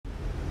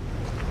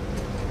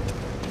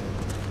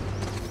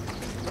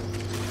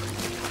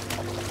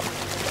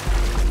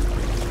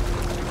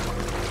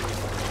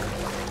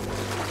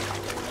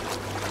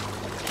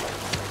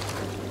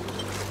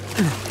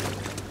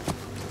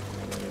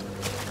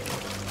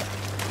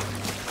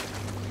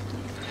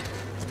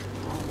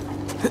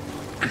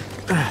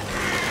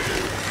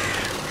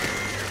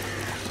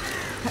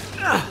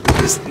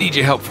just need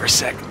your help for a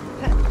sec.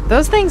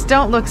 Those things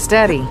don't look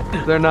steady.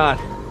 They're not.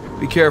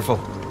 Be careful.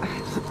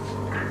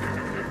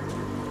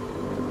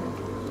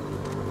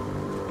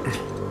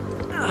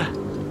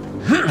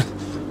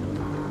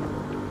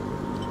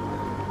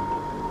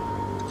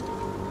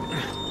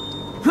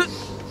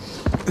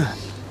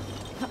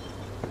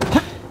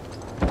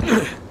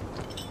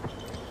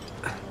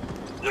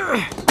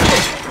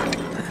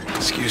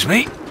 Excuse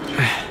me.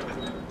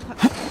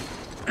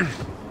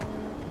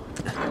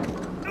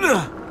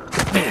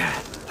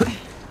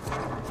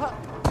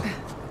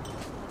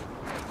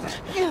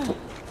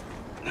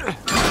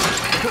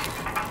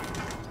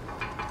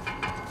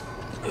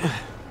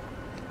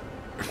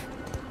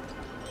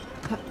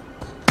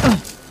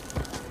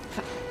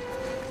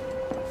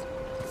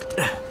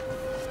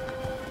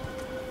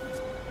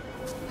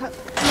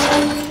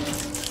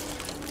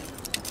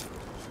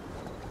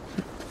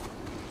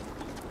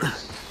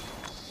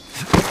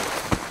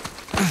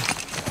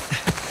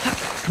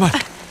 Come on.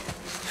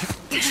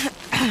 You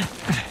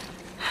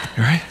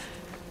alright?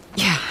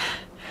 Yeah.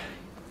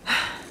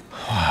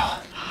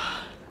 Wow.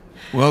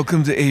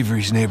 Welcome to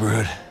Avery's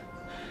neighborhood.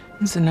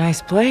 It's a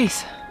nice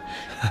place.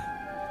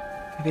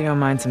 If you don't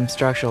mind some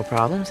structural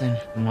problems and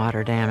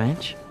water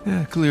damage.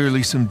 Yeah,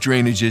 clearly some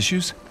drainage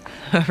issues.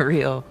 A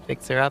real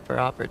fixer-upper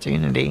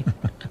opportunity.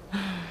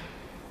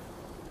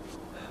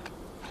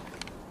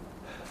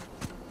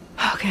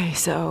 Okay,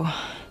 so...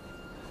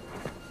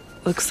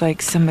 looks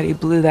like somebody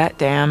blew that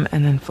dam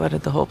and then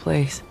flooded the whole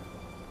place.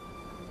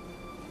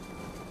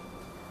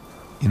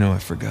 You know, I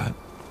forgot.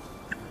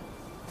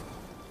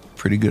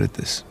 Pretty good at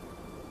this.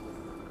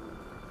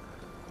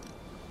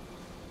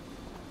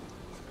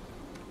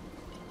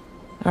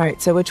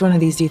 Alright, so which one of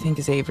these do you think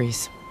is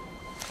Avery's?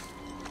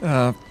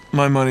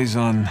 My money's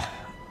on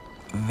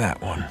that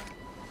one.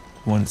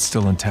 One that's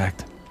still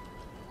intact.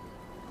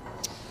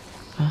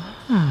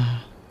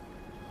 Ah.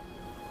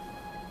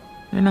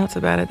 You're not so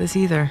bad at this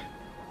either.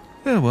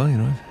 Yeah, well, you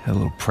know, I've had a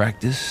little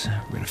practice,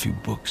 read a few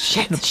books.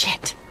 Shit.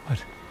 What?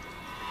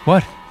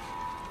 What?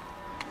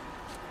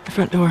 The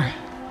front door.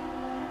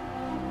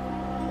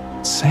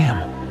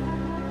 Sam.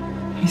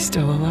 He's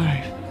still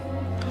alive.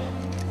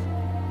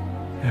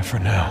 Yeah, for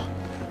now.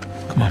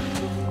 Come on.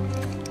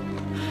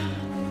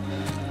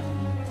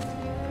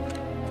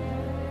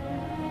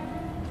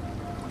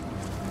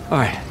 All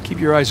right, keep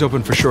your eyes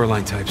open for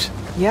shoreline types.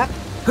 Yep.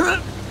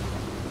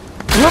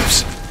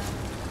 Whoops!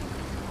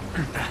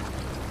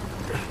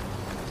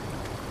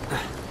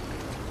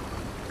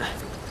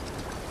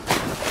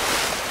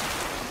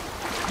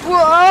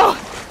 Whoa!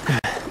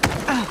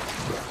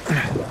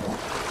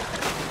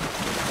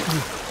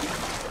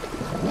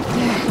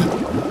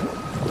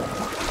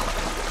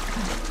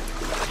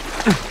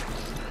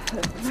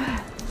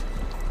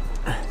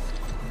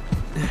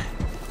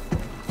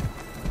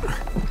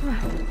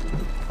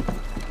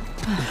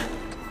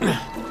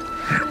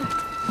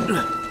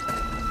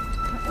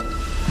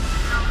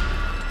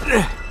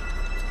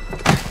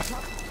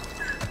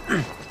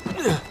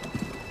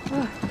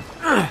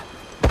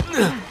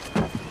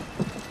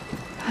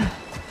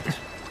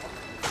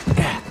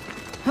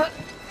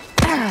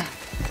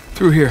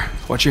 Through here.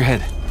 Watch your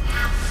head.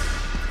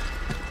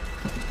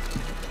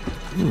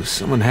 Ooh,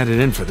 someone had it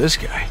in for this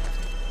guy.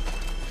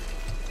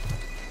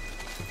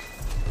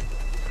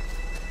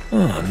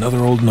 Oh, another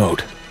old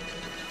note.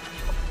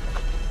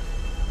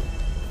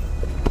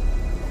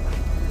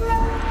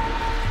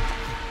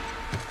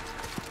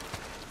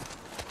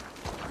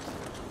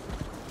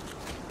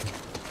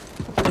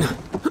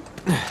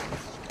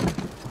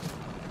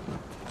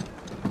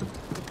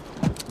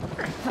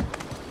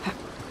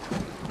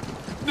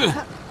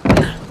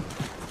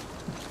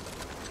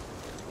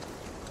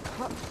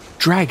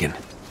 Dragon.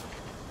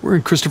 We're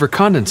in Christopher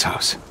Condon's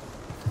house.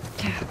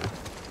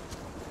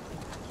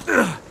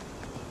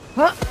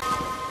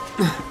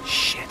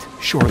 Shit.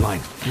 Shoreline.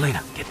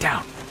 Elena, get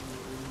down.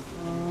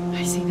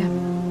 I see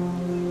them.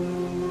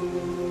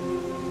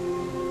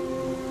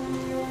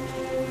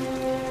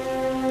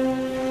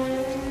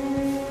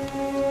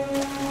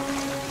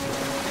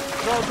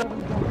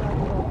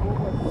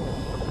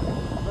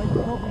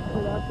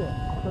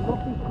 So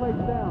lock these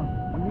plates down.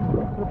 You need to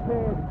be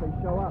prepared if they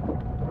show up.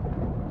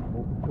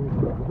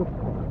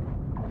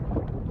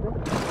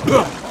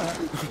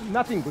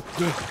 Nothing but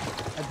good.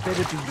 I'd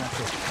better be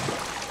nothing.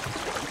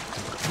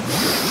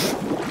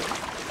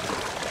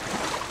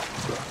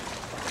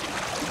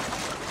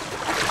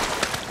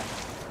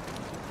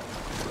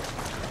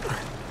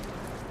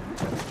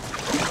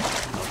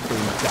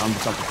 Going down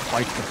without a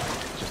fight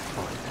just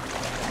fine.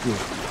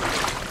 Good.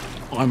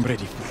 I'm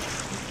ready for it.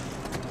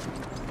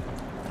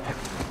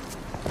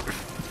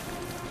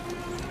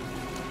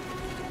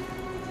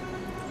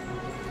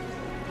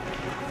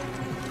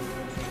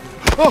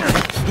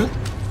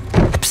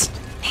 Psst,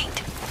 Nate.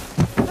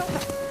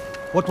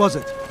 What was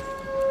it?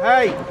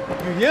 Hey,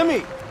 you hear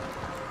me?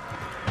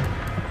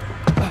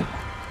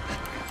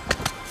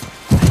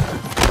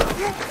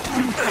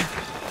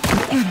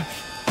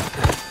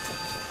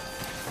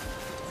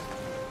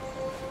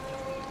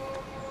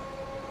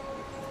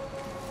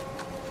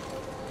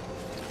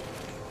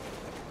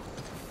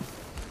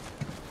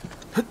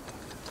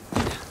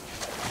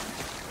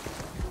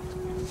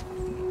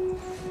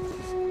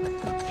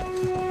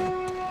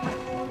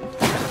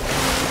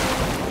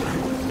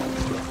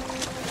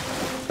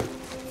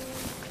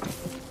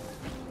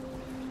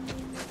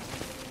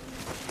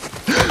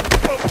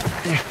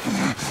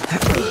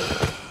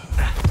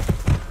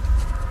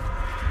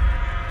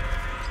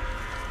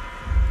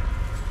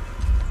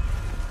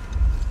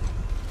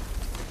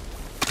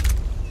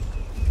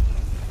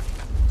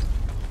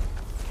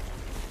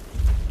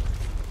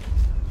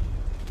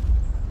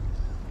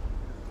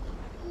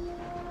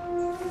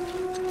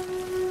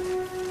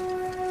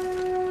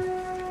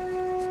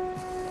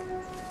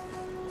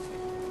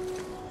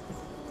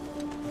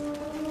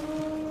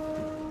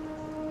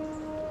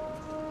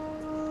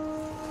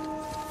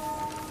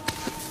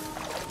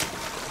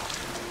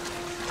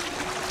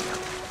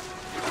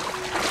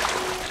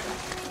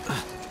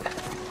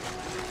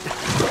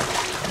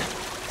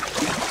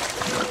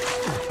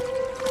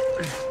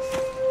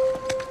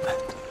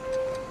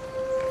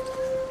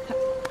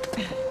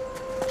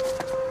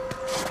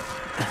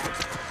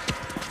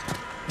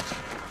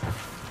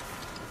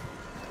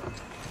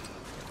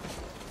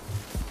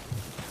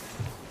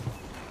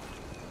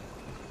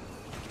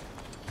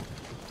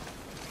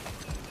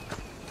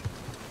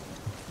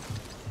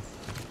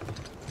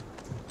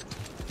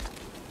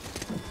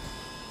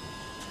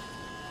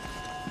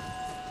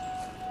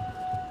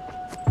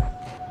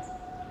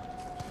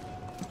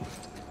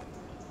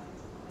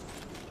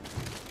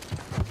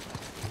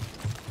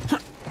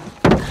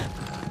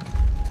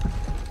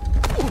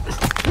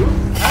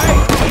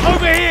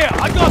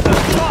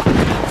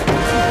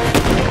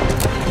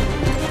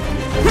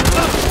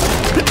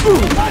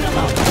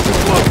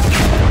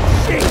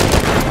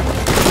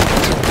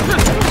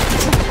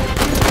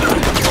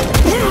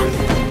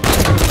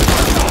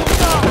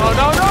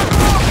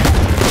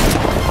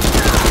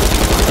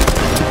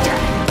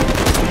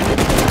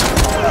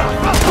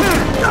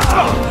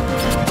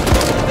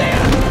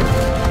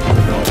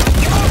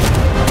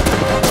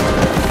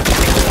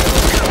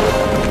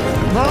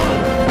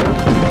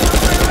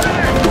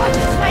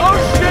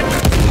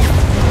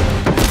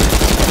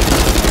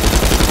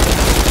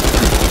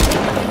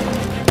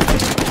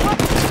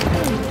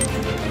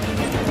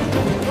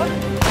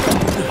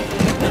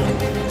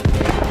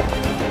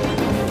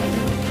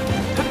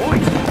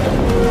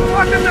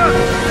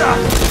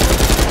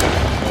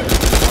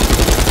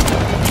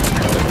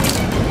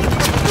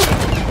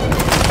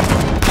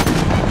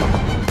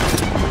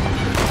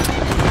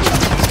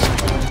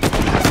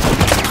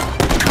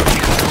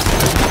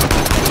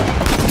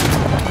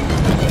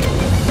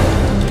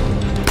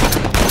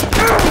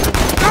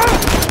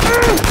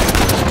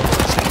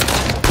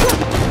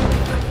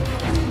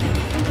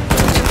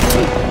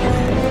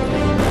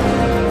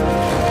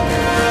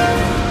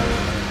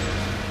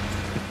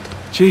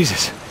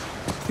 Jesus. I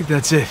think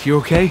that's it. You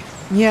okay?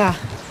 Yeah.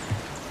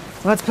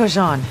 Let's push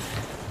on.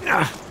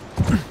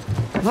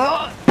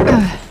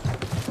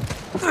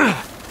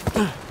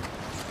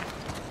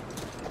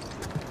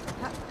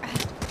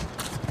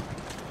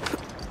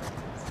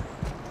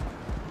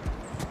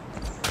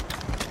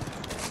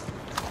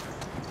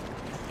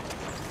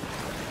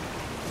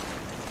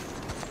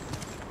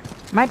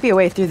 Might be a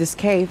way through this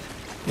cave.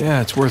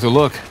 Yeah, it's worth a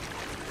look.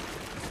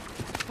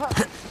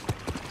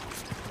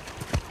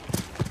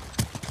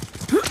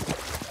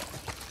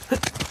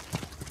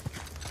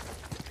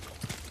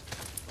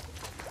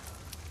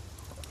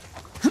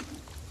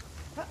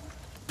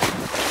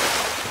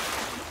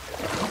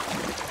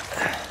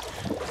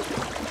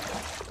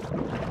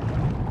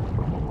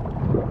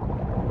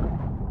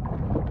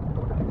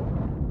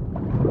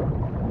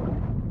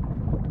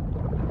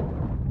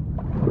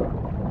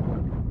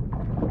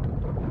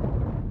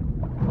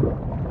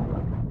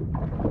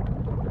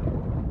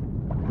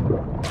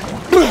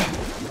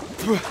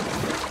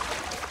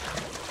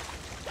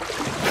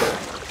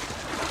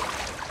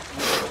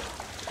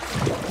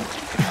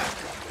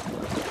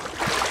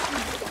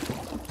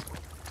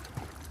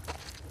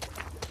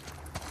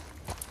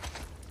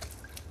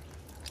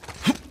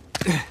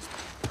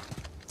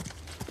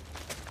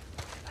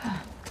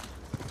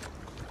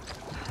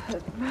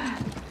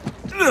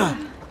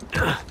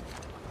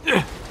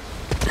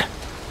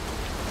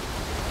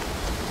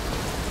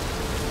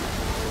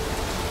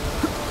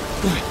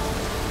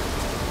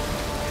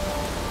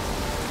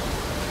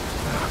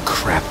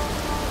 Crap.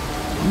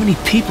 How many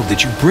people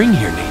did you bring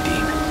here,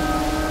 Nadine?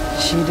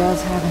 She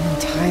does have an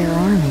entire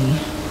army.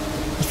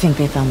 You think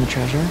they found the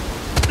treasure?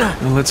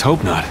 Well, let's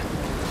hope not.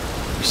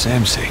 For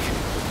Sam's sake.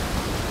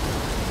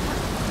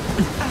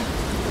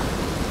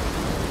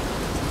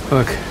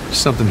 Look,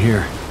 something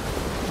here.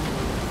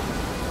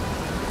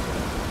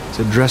 It's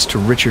addressed to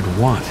Richard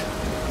Want.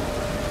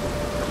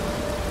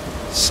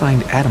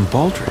 Signed Adam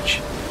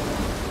Baldridge.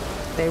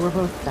 They were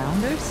both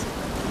founders?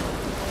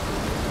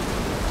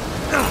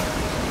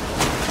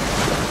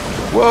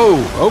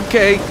 Whoa,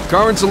 okay.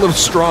 Current's a little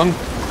strong.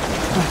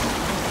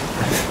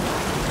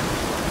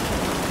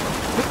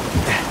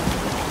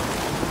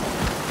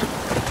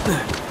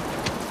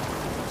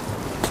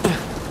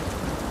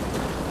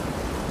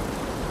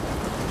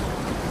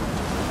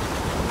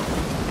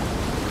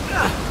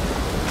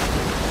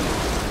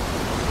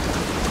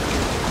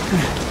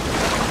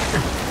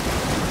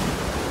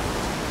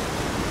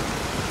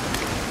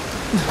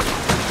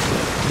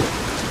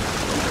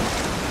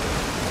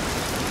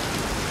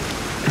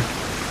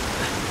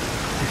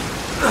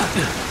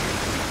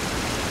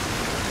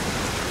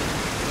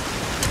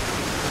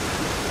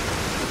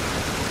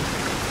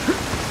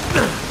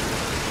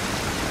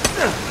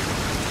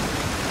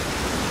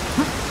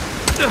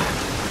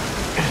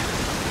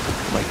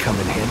 Might come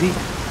in handy.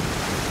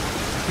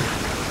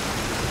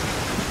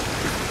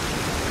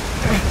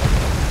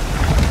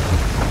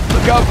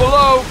 Look out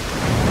below!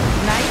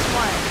 Nice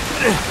one.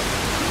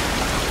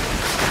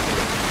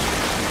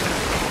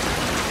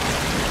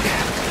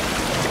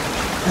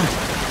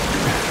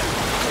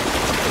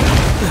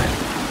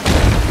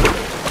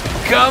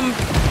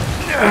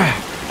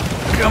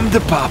 Come to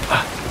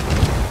Papa.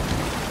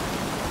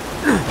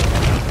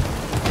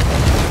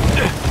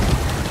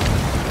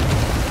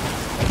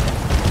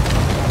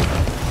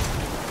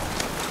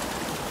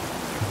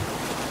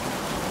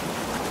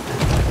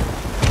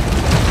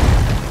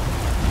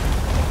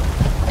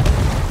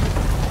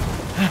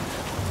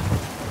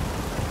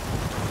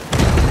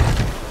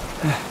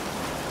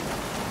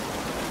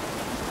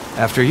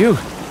 After you.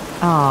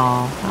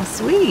 Oh, how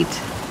sweet.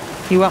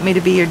 You want me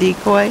to be your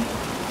decoy?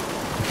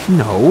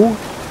 No.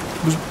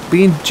 I was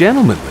being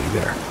gentlemanly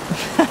there.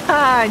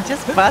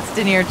 Just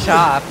busting your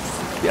chops.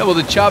 Yeah, well,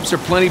 the chops are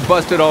plenty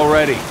busted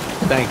already.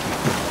 Thank you.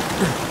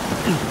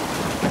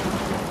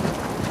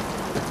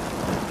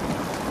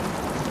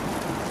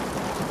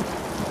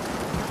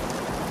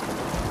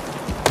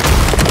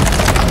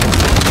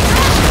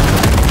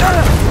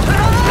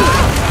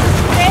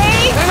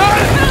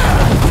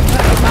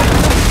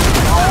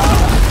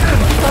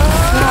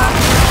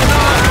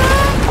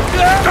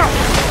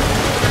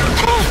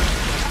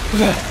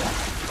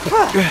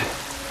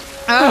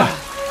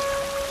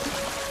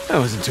 That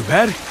wasn't too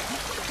bad.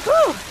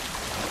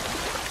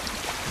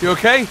 You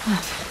okay?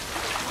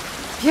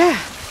 Yeah,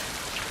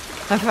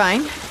 I'm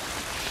fine.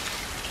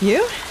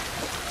 You?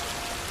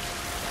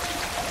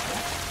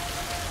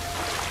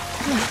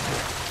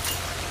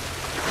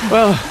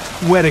 Well,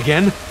 wet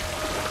again.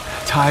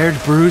 Tired,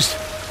 bruised.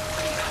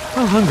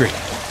 Well, hungry.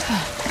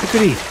 I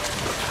could eat.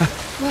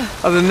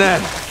 Other than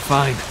that,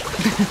 fine.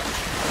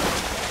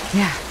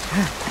 Yeah.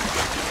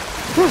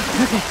 Whew,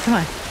 okay, come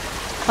on.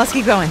 Let's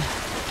keep going.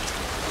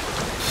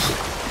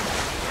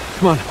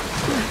 Come on.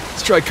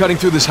 Let's try cutting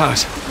through this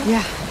house.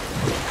 Yeah.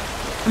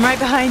 I'm right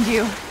behind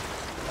you.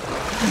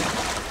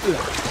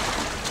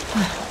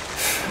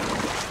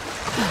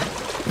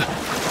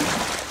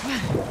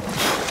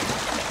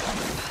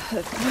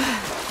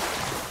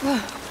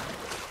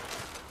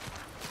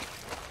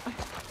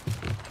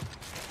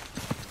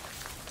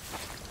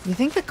 You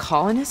think the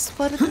colonists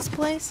flooded this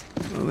place?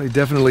 Well, they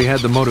definitely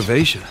had the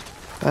motivation.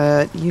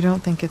 But you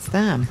don't think it's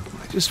them?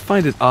 I just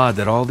find it odd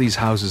that all these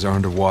houses are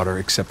underwater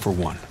except for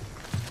one.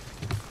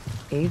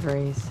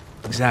 Avery's.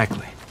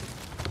 Exactly.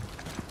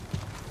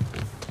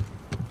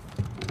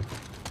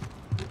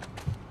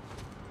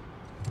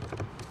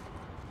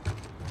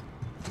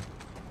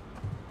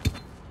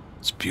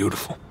 It's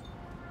beautiful.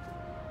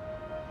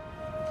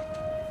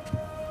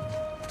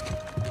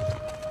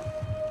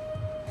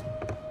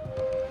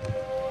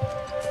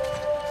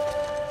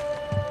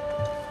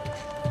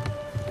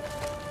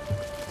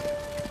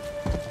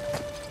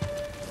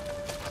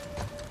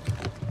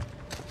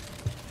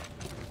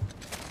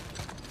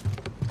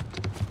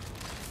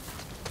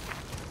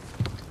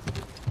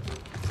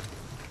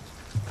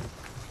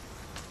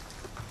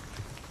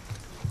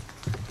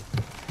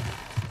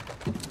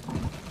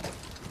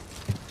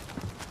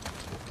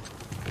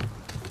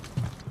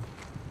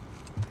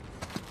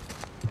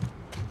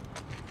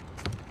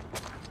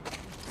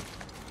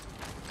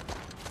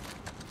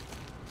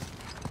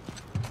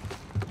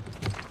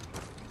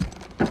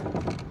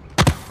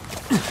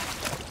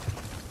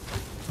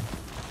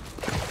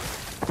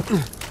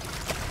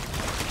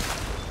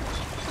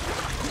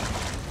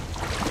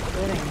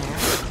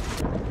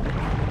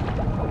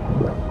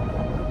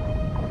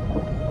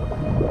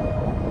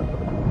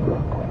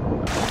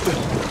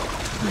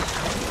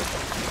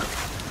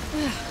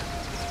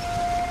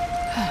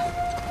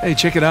 Hey,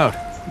 check it out.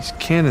 These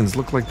cannons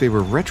look like they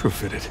were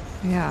retrofitted.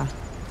 Yeah,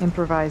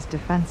 improvised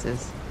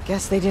defenses.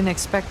 Guess they didn't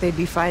expect they'd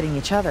be fighting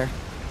each other.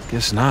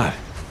 Guess not.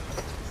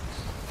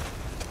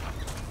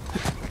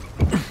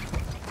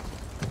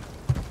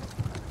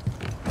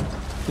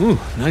 Ooh,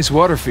 nice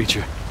water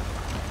feature.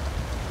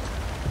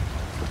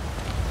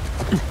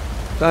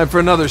 Time for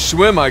another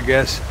swim, I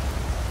guess.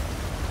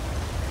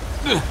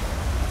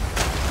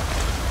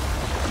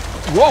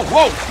 Whoa,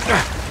 whoa!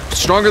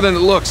 Stronger than it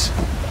looks.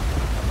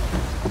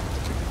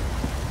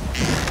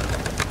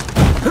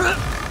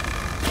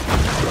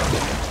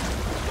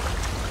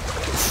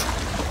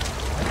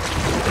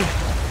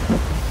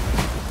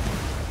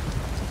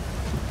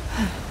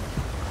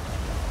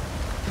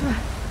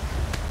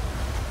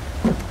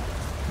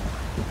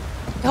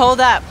 Hold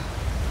up.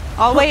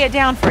 I'll weigh it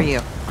down for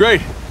you.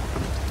 Great.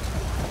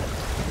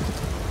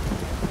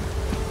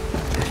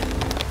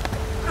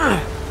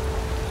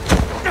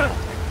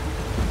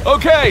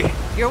 Okay.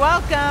 You're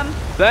welcome.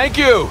 Thank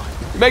you.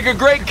 You make a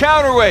great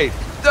counterweight.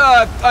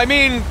 I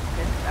mean,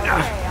 Okay,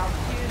 I'll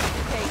choose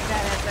to take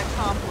that as a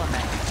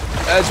compliment.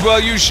 as well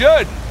you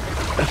should.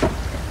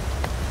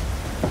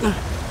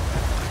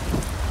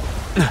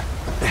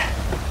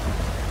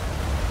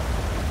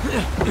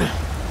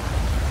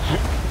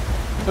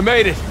 I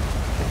made it.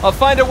 I'll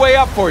find a way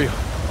up for you.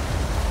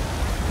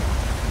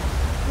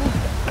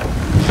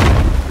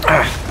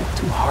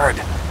 Too hard.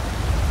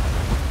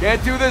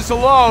 Can't do this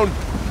alone.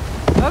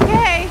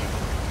 Okay.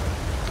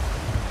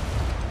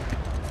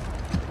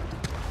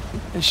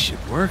 This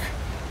should work.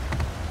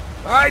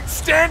 All right,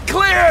 stand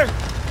clear.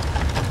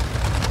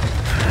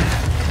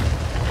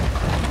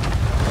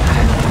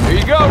 Here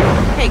you go.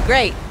 Hey,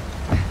 great.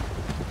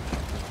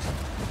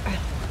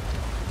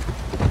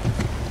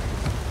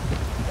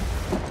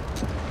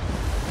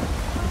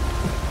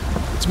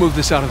 Let's move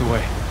this out of the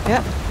way.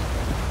 Yep.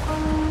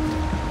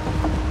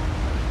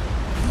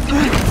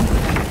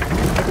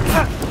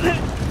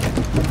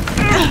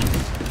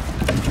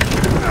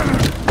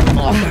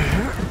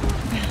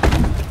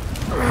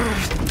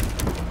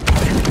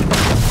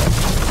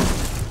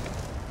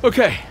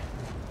 Okay.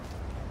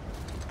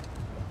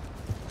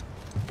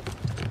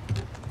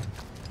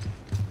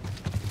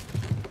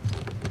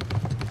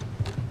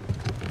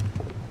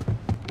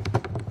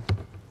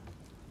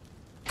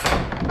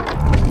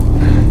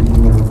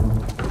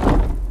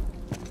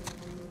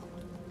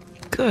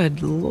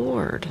 Good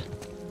Lord.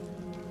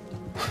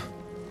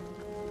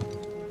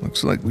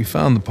 Looks like we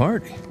found the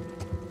party.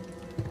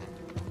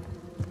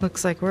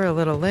 Looks like we're a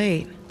little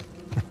late.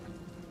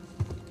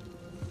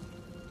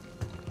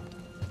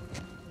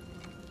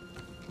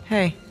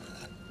 Hey,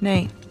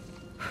 Nate.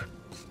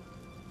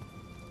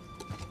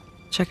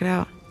 Check it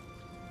out.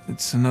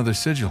 It's another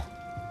sigil.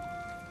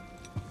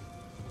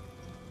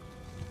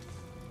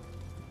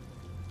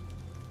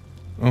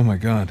 Oh my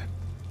God.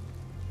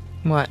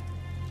 What?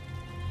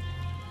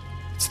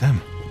 It's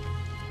them.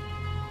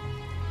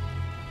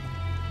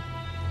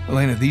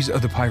 Elena, these are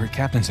the pirate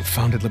captains that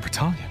founded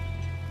Libertalia.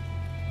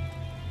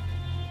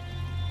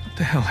 What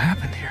the hell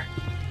happened here?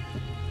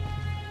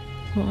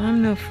 Well,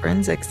 I'm no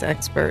forensics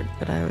expert,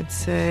 but I would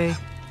say...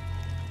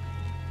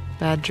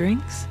 bad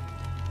drinks?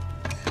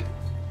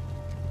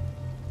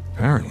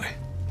 Apparently.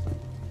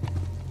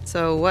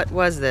 So what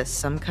was this?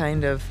 Some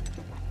kind of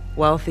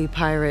wealthy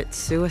pirate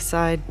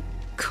suicide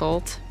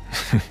cult?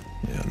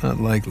 Yeah, not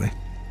likely.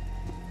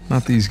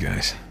 Not these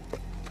guys.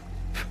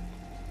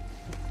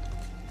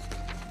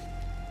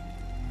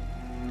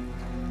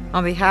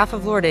 On behalf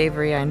of Lord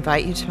Avery, I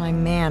invite you to my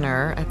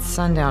manor at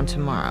sundown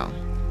tomorrow.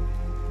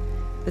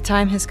 The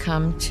time has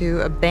come to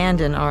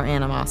abandon our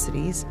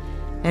animosities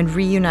and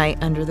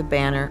reunite under the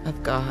banner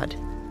of God.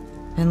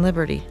 and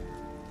liberty.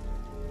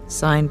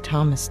 Signed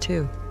Thomas,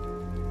 too.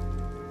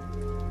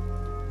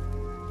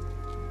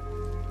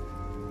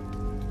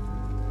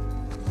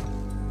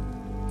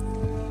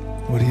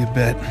 What do you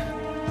bet?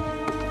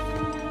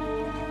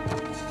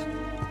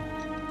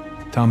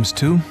 Thomas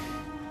 2,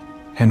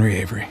 Henry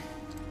Avery.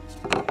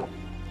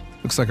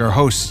 Looks like our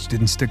hosts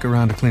didn't stick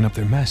around to clean up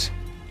their mess.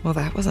 Well,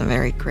 that wasn't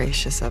very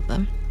gracious of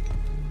them.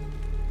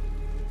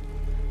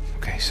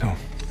 Okay, so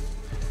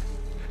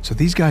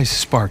these guys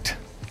sparked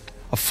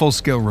a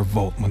full-scale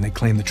revolt when they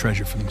claimed the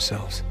treasure for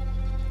themselves.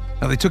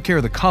 Now, they took care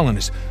of the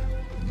colonists,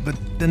 but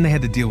then they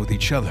had to deal with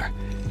each other.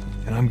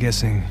 And I'm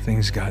guessing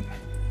things got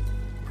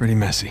pretty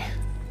messy.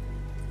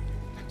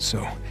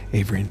 So,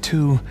 Avery and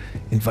 2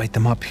 invite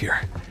them up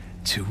here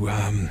to,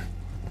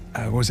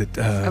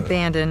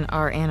 abandon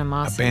our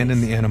animosities.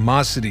 Abandon the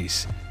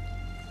animosities.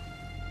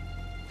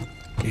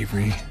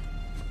 Avery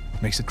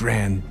makes a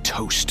grand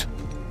toast.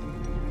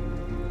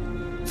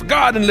 For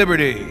God and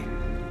liberty!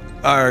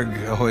 Arg,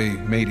 ahoy,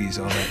 mateys,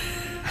 all that.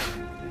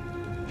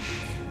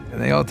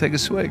 And they all take a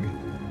swig.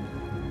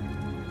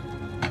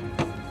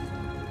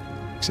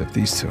 Except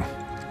these two.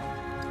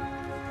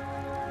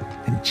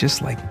 And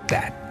just like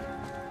that,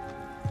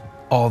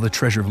 all the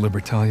treasure of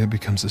Libertalia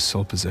becomes the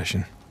sole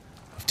possession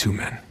of 2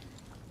 men.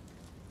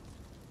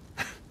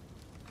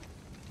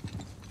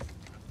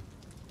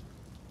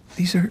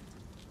 These are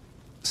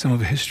some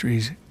of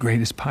history's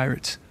greatest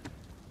pirates,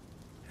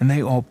 and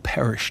they all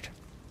perished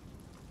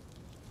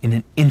in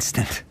an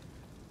instant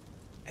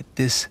at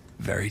this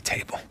very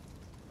table.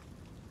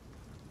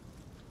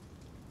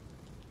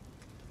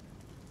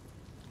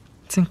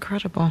 It's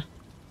incredible.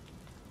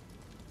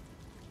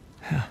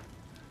 Yeah.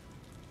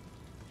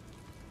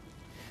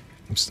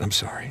 I'm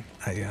sorry.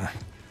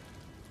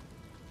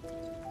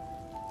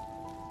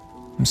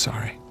 I'm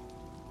sorry.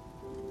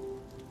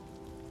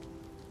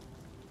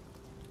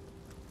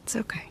 It's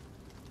okay.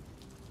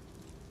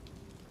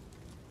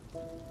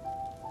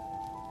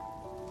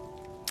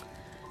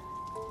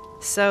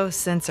 So,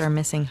 since our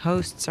missing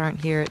hosts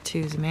aren't here at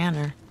Two's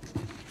Manor,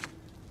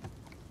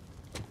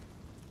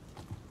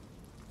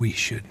 We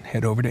should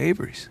head over to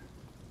Avery's.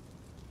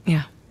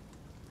 Yeah.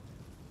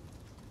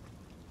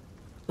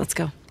 Let's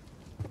go.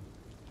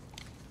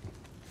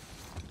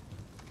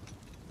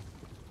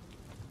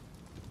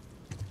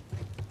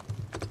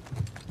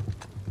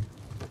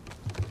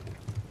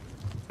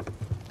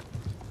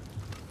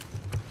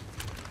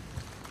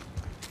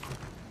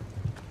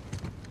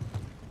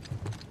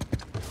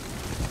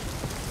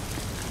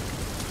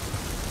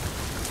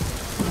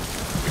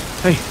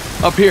 Hey,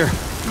 up here.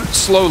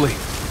 Slowly.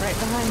 Right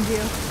behind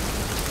you.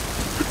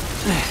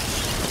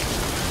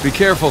 Be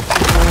careful.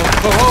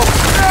 Oh.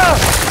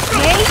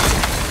 Nate?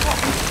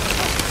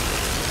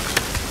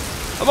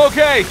 I'm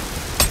okay.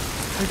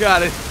 I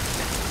got it.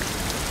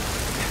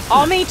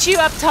 I'll meet you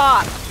up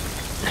top.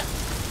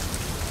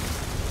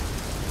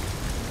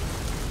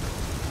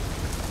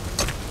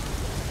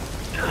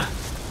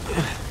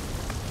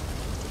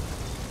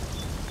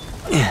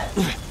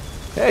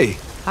 Hey.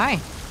 Hi.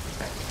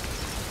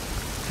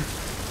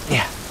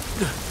 Yeah.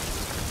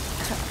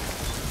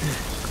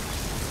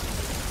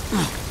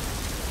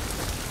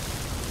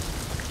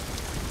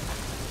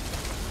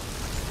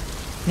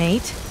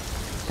 Nate,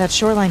 that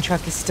shoreline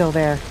truck is still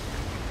there.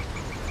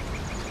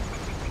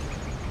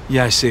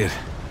 Yeah, I see it.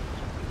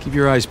 Keep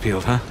your eyes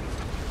peeled, huh?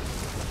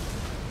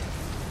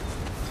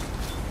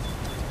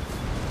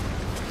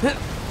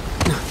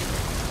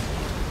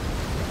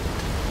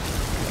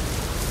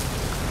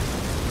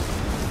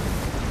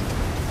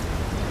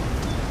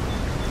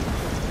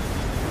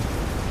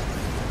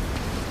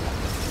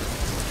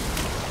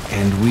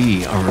 And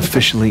we are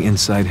officially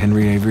inside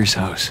Henry Avery's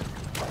house.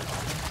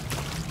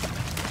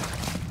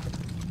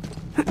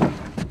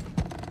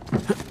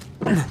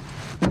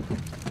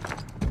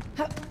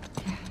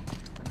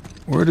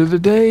 Word of the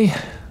day,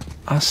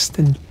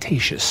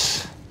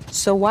 ostentatious.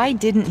 So why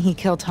didn't he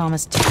kill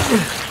Thomas too?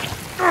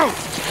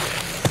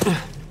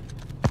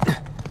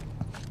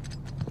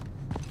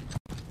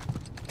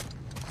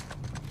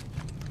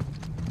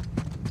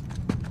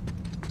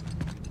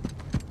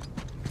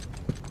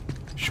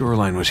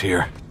 Shoreline was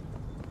here.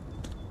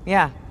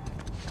 Yeah.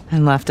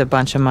 And left a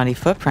bunch of muddy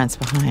footprints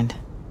behind.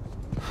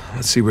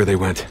 Let's see where they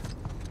went.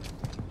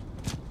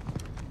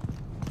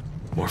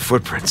 More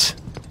footprints.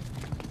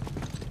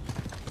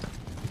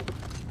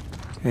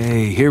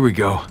 Hey, here we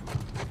go.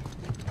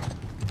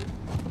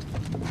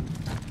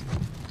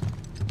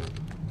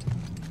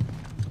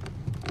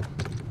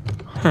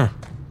 Huh.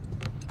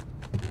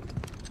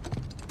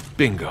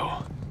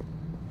 Bingo.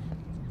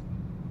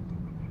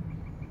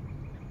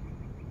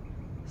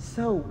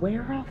 So,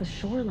 where are all the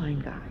shoreline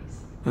guys?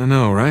 I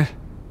know, right?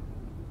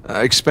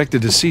 I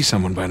expected to see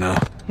someone by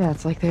now. Yeah,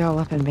 it's like they all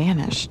up and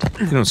vanished.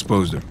 You don't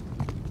suppose they're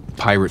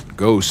pirate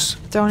ghosts?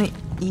 Don't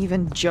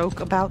even joke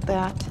about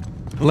that.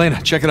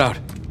 Elena, check it out.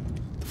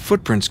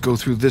 Footprints go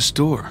through this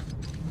door.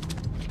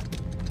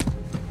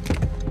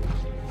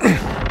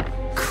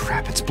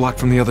 Crap, it's blocked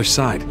from the other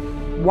side.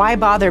 Why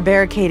bother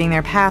barricading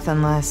their path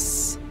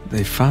unless...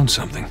 They found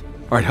something. All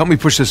right, help me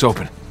push this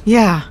open.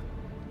 Yeah.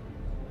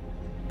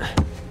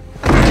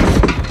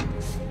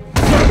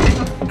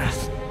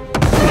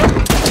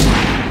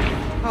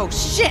 Oh,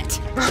 shit!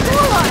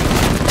 Shoreline!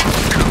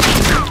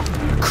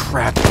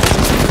 Crap.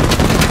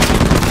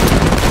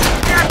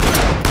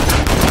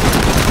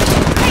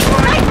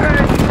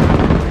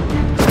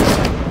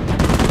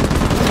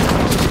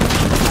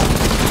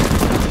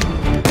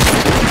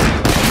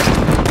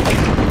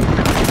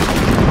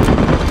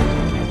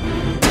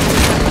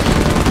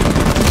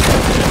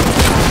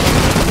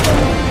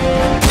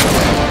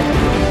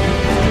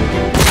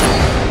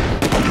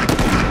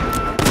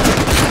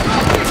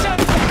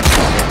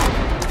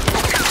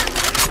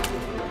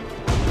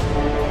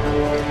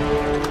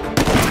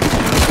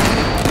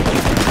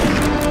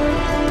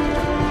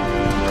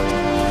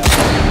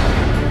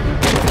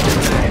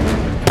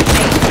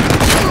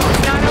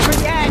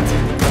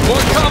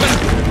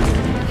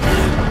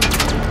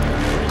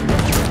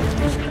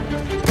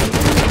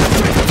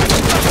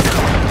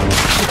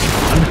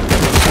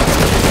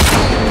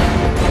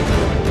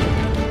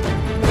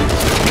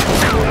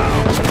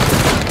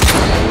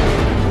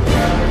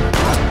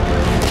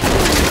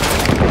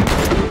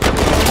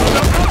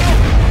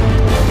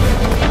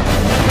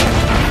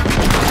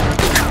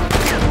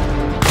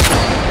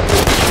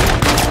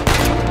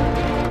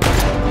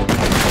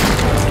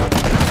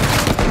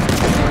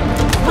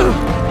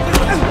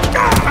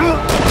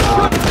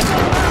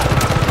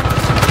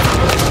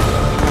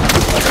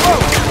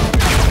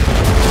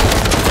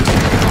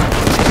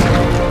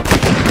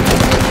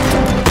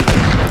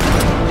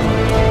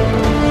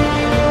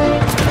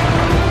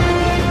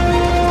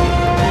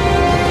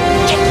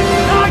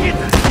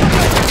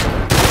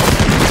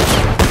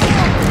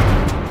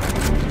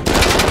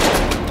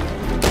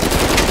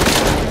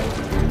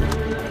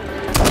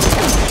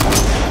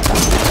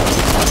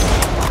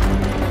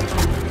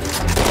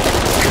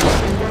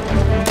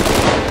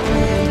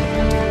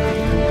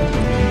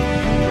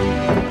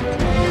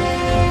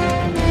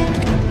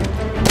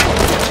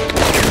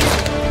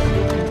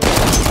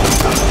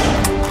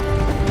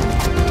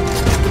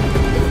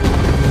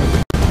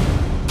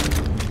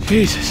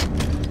 Jesus.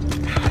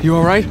 You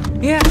alright?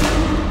 Yeah.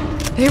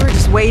 They were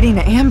just waiting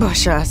to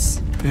ambush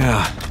us.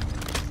 Yeah.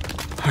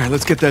 Alright,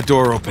 let's get that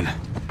door open.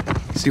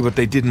 See what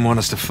they didn't want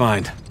us to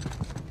find.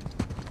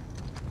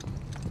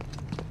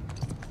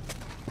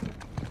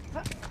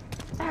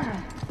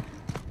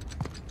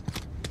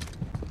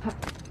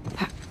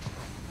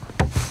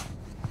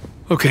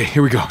 Okay,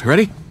 here we go. You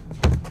ready?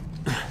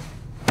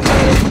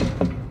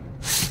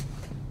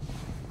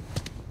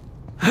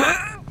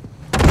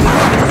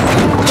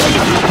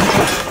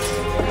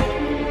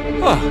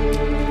 Oh,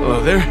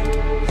 hello there.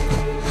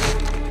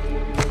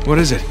 What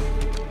is it?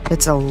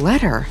 It's a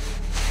letter.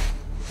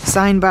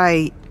 Signed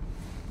by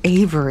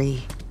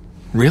Avery.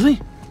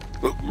 Really?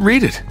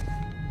 Read it.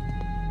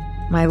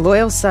 My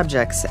loyal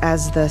subjects,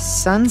 as the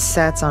sun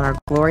sets on our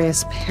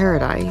glorious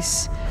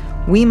paradise,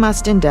 we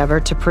must endeavor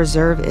to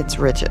preserve its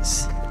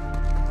riches.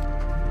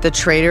 The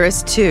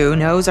traitorous, too,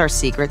 knows our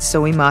secrets,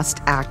 so we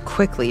must act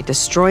quickly,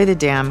 destroy the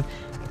dam,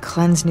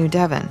 cleanse New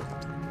Devon.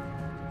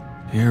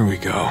 Here we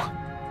go.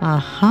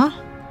 Uh-huh.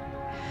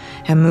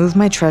 And move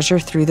my treasure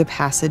through the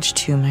passage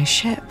to my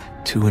ship.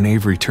 Two and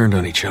Avery turned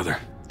on each other.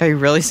 Are you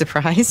really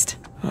surprised?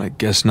 I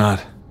guess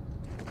not.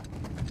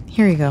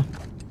 Here you go.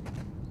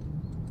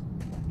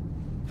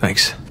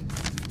 Thanks.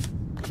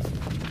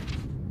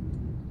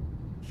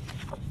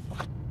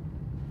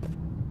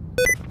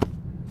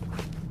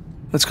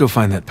 Let's go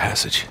find that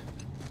passage.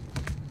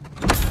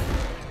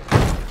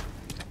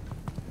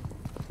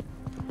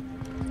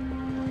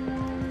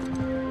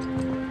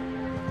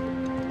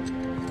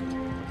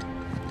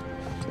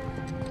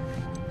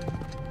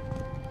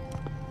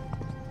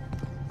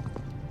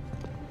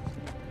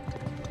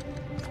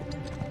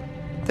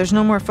 There's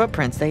no more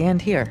footprints. They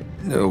end here.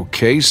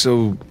 Okay,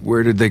 so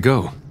where did they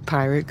go?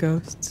 Pirate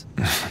ghosts.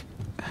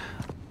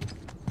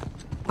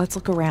 Let's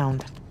look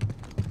around.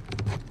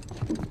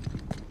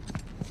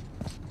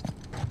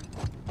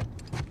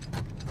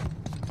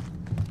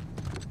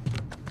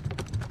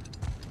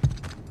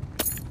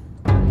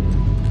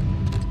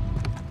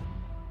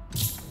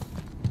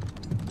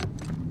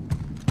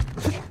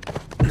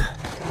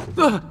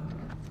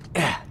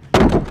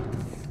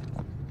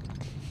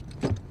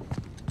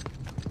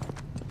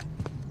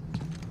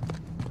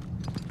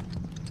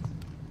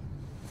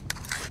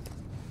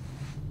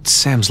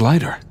 Sam's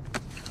lighter.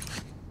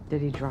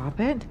 Did he drop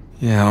it?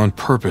 Yeah, on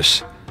purpose.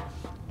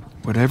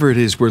 Whatever it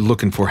is we're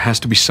looking for has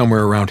to be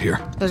somewhere around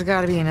here. There's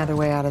gotta be another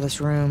way out of this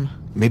room.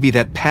 Maybe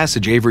that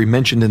passage Avery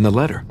mentioned in the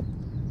letter.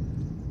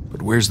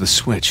 But where's the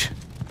switch?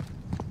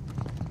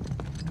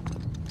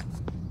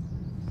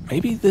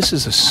 Maybe this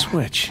is a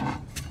switch.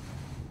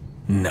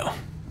 No.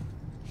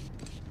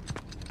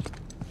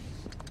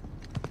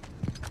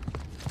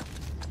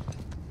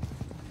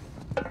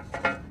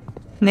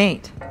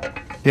 Nate.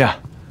 Yeah.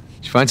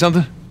 Did you find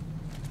something?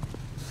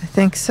 I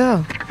think so.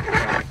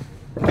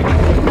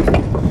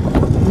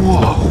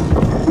 Whoa.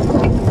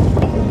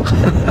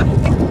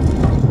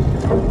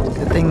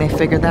 Good thing they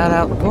figured that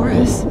out for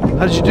us.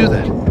 How did you do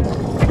that?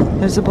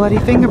 There's a bloody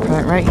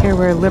fingerprint right here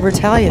where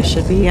Libertalia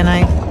should be, and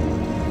I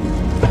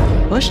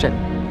pushed it.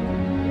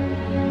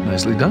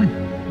 Nicely done.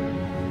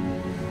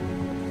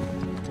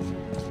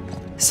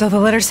 So the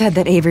letter said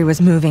that Avery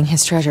was moving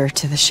his treasure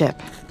to the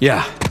ship.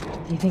 Yeah.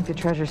 Do you think the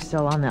treasure's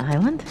still on the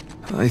island?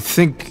 I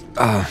think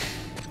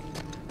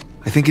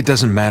it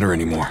doesn't matter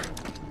anymore.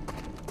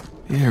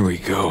 Here we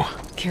go.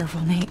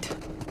 Careful, Nate.